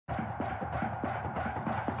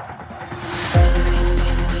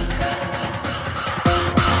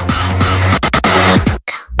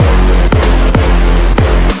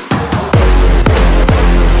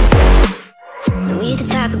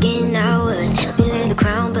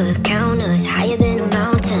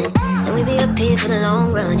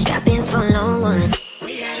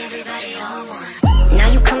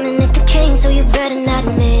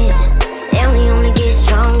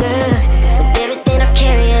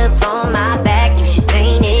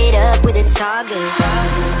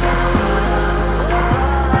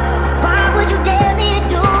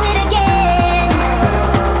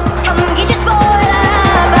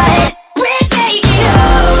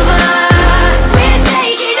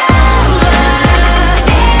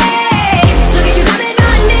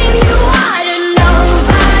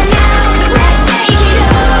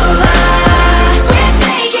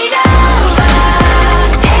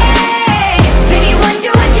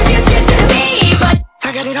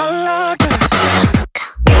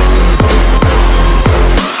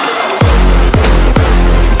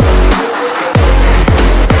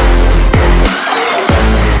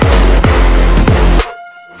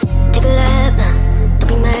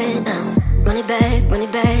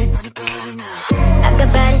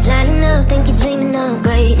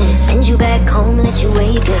send you back home, let you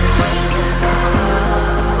wake up.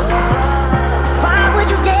 Why would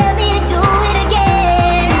you dare me to do it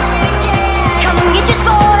again? Come on, get your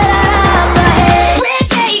score up ahead. We're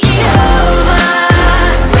taking over.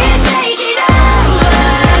 We're taking over.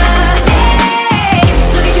 Hey,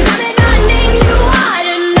 look at you calling my name, you ought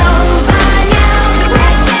to know by now that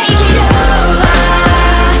we're taking over.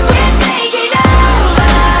 We're taking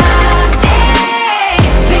over. Hey,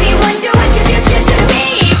 maybe you wonder what your future's gonna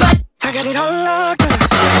be, but I got it all locked up.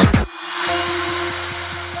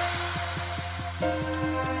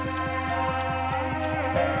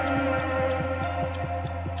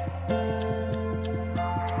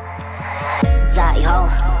在以后，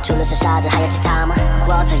除了是傻子，还有其他吗？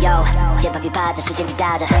我左右，键盘琵琶在时间滴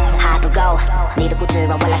答着，还不够。你的固执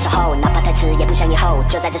让我来守候，哪怕太迟也不想以后。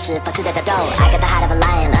就在这时放肆的打斗 I got the heart of a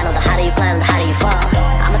lion, I know the harder you climb, the harder you fall.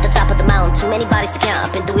 I'm at the top of the mountain, too many bodies to count.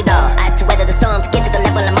 I've been through it all. I had to weather the storm to get to the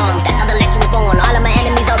level I'm on. That's how the legend was born. All of my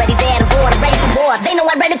enemies